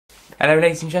Hello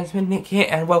ladies and gentlemen, Nick here,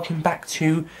 and welcome back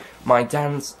to my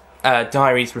Dan's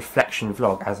Diaries reflection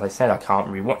vlog. As I said, I can't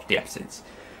rewatch the episodes,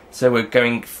 so we're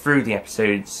going through the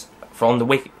episodes from the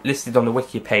wiki, listed on the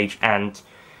wiki page, and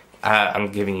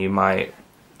I'm giving you my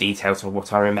details of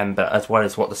what I remember as well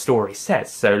as what the story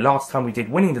says. So last time we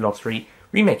did Winning the Lottery,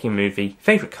 Remaking a Movie,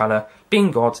 Favourite Colour, Being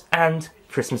God, and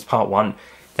Christmas Part 1,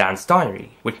 Dan's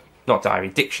Diary,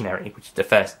 Dictionary, which is the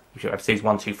first, which are episodes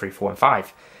 1, 2, 3, 4 and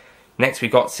 5. Next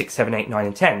we've got 6, 7, 8, 9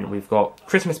 and 10. We've got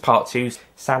Christmas Part 2,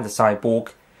 Sam the Cyborg,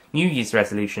 New Year's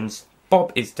Resolutions,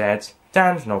 Bob is Dead,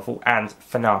 Dan's Novel, and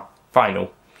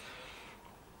Final.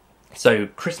 So,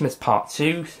 Christmas Part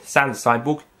 2, Sam the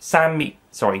Cyborg,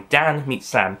 Dan meets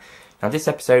Sam. Now this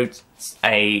episode,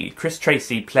 Chris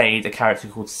Tracy played a character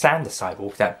called Sam the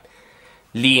Cyborg that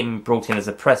Liam brought in as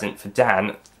a present for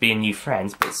Dan, being new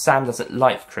friends, but Sam doesn't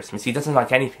like Christmas. He doesn't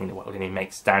like anything in the world, and it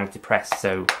makes Dan depressed,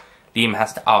 so Liam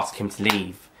has to ask him to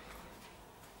leave.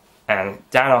 And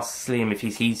Dan asks Liam if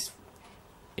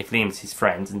Liam's his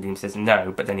friend, and Liam says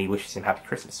no, but then he wishes him Happy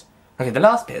Christmas. Okay, the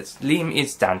last bit, Liam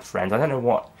is Dan's friend. I don't know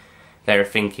what they were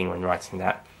thinking when writing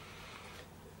that.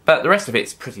 But the rest of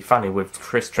it's pretty funny, with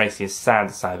Chris Tracy as Sam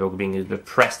the Cyborg being a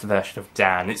depressed version of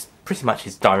Dan. It's pretty much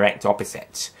his direct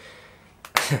opposite.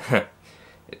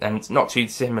 And not too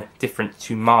different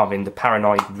to Marvin, the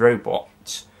paranoid robot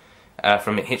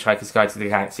from Hitchhiker's Guide to the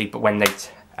Galaxy, but when they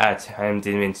turned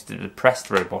him into the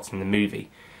depressed robot in the movie.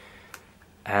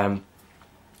 So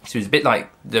it was a bit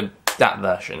like that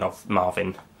version of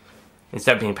Marvin.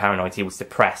 Instead of being paranoid, he was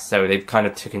depressed, so they kind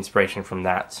of took inspiration from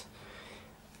that.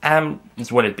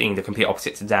 As well as being the complete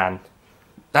opposite to Dan.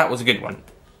 That was a good one.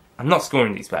 I'm not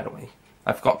scoring these, by the way.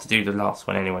 I forgot to do the last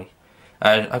one anyway.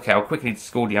 Okay, I'll quickly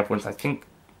score the other ones. I think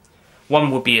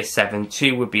 1 would be a 7,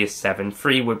 2 would be a 7,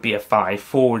 3 would be a 5,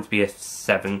 4 would be a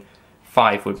 7,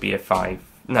 5 would be a 5,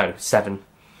 no, 7.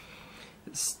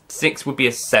 6 would be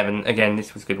a 7, again,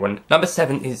 this was a good one. Number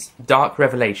 7 is Dark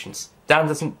Revelations. Dan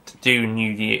doesn't do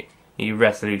New Year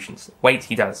resolutions. Wait,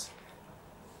 he does.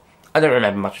 I don't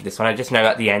remember much of this one, I just know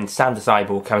at the end, Sam the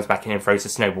Cyborg comes back in and throws a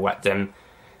snowball at them,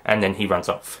 and then he runs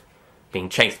off, being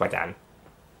chased by Dan.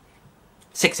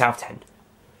 6 out of 10.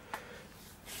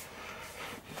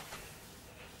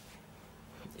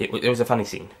 It was a funny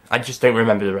scene. I just don't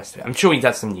remember the rest of it. I'm sure he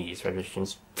does some New Year's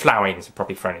resolutions. Flowering is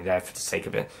probably thrown in there for the sake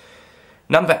of it.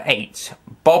 Number 8.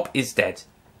 Bob is Dead.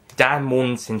 Dan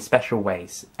mourns in special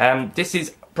ways. This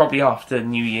is probably after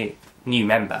New Year, new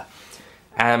member.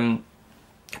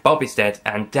 Bob is dead,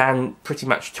 and Dan pretty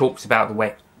much talks about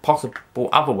the possible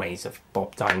other ways of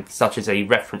Bob dying, such as a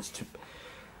reference to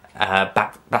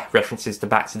references to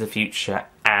Back to the Future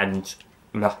and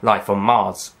Life on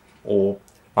Mars, or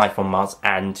Life on Mars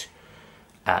and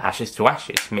Ashes to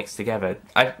Ashes mixed together.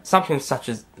 Something such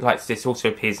as like this also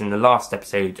appears in the last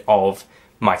episode of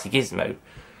Mighty Gizmo,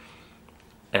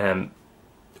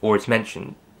 or it's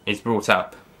mentioned, is brought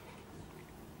up.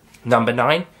 Number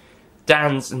 9,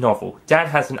 Dan's Novel. Dan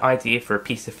has an idea for a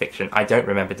piece of fiction. I don't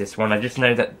remember this one. I just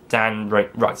know that Dan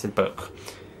writes a book.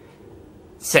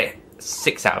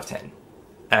 6 out of 10.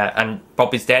 And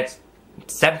Bob is Dead.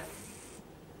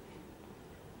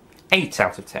 8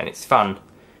 out of 10. It's fun.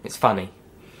 It's funny.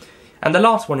 And the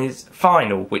last one is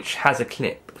Final, which has a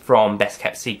clip from Best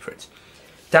Kept Secret.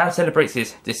 Dan celebrates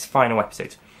this final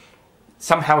episode.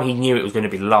 Somehow he knew it was going to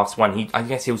be the last one. I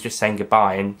guess he was just saying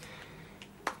goodbye.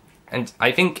 And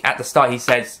I think at the start he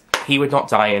says he would not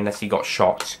die unless he got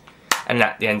shot. And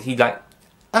at the end he's like,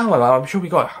 oh well, I'm sure we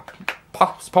got a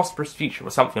prosperous future or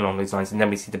something along those lines. And then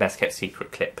we see the Best Kept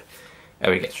Secret clip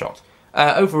where he gets shot.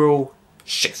 Overall,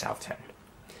 6 out of 10.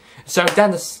 So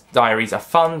Dan's Diaries are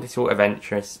fun, little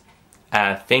adventurous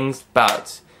things,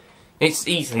 but it's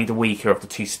easily the weaker of the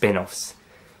 2 spin-offs.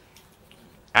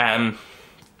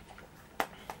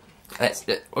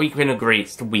 We can agree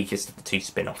it's the weakest of the 2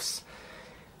 spin-offs.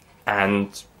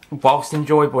 And whilst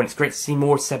enjoyable, and it's great to see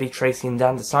more of Sebby Tracy and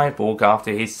Dan the Cyborg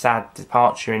after his sad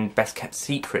departure in Best Kept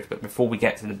Secret, but before we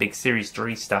get to the big Series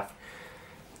 3 stuff,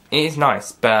 it is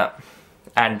nice,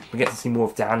 and we get to see more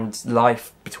of Dan's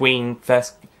life between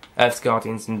first Earth's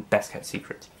Guardians and Best Kept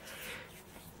Secret.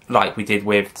 Like we did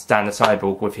with Dan the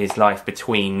Cyborg, with his life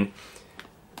between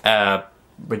Dark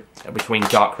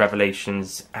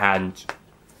Revelations and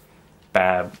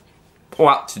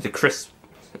up to the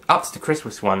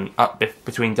Christmas one,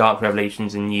 between Dark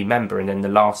Revelations and New Member, and then the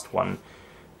last one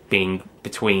being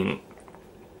between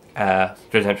the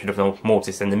Redemption of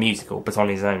Mortis and the musical, but on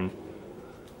his own.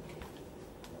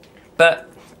 But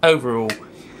overall,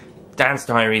 Dan's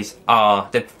Diaries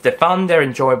they're fun, they're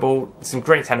enjoyable, some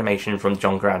great animation from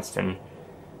John Cranston,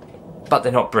 but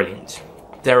they're not brilliant.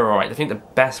 they're alright. I think the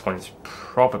best one is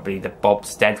probably the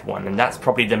Bob's-Dead one, and that's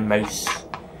probably the most...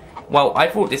 Well, I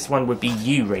thought this one would be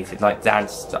U-rated, like down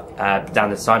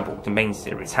the Cyborg, the main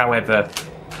series. However,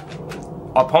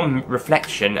 upon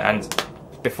reflection, and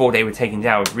before they were taken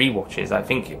down with rewatches, I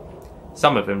think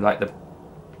some of them, like the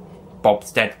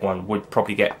Bob's-Dead one, would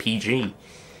probably get PG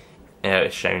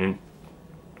shown.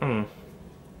 And,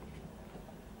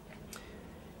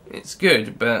 it's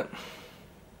good, but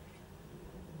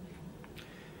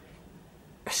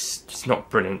it's just not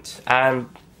brilliant.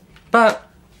 But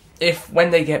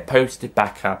when they get posted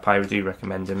back up, I do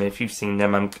recommend them. If you've seen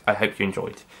them, I hope you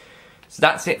enjoyed. So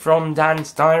that's it from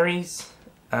Dan's Diaries.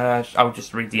 I'll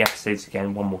just read the episodes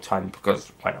again one more time,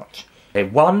 because why not? Okay,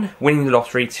 1. Winning the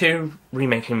lottery. 2.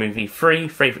 Remaking a movie. 3.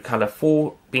 Favourite colour.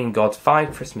 4. Being God.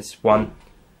 5. Christmas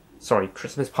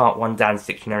Part 1, Dan's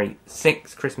Dictionary.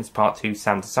 6. Christmas Part 2,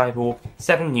 Sam the Cyborg.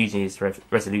 7. New Year's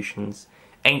resolutions.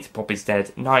 8.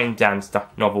 Bob's-Dead. 9. Dan's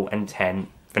novel. And 10.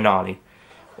 Finale.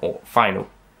 Or final.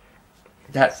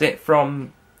 That's it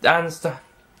from Dan's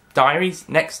Diaries.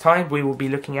 Next time we will be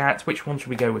looking at, which one should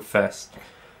we go with first?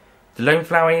 The Lone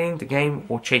Flower Alien, the game,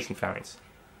 or Chasing Flowers?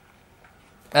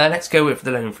 Let's go with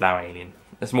the Lone Flower Alien.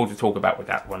 There's more to talk about with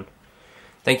that one.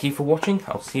 Thank you for watching.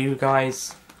 I'll see you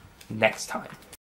guys next time.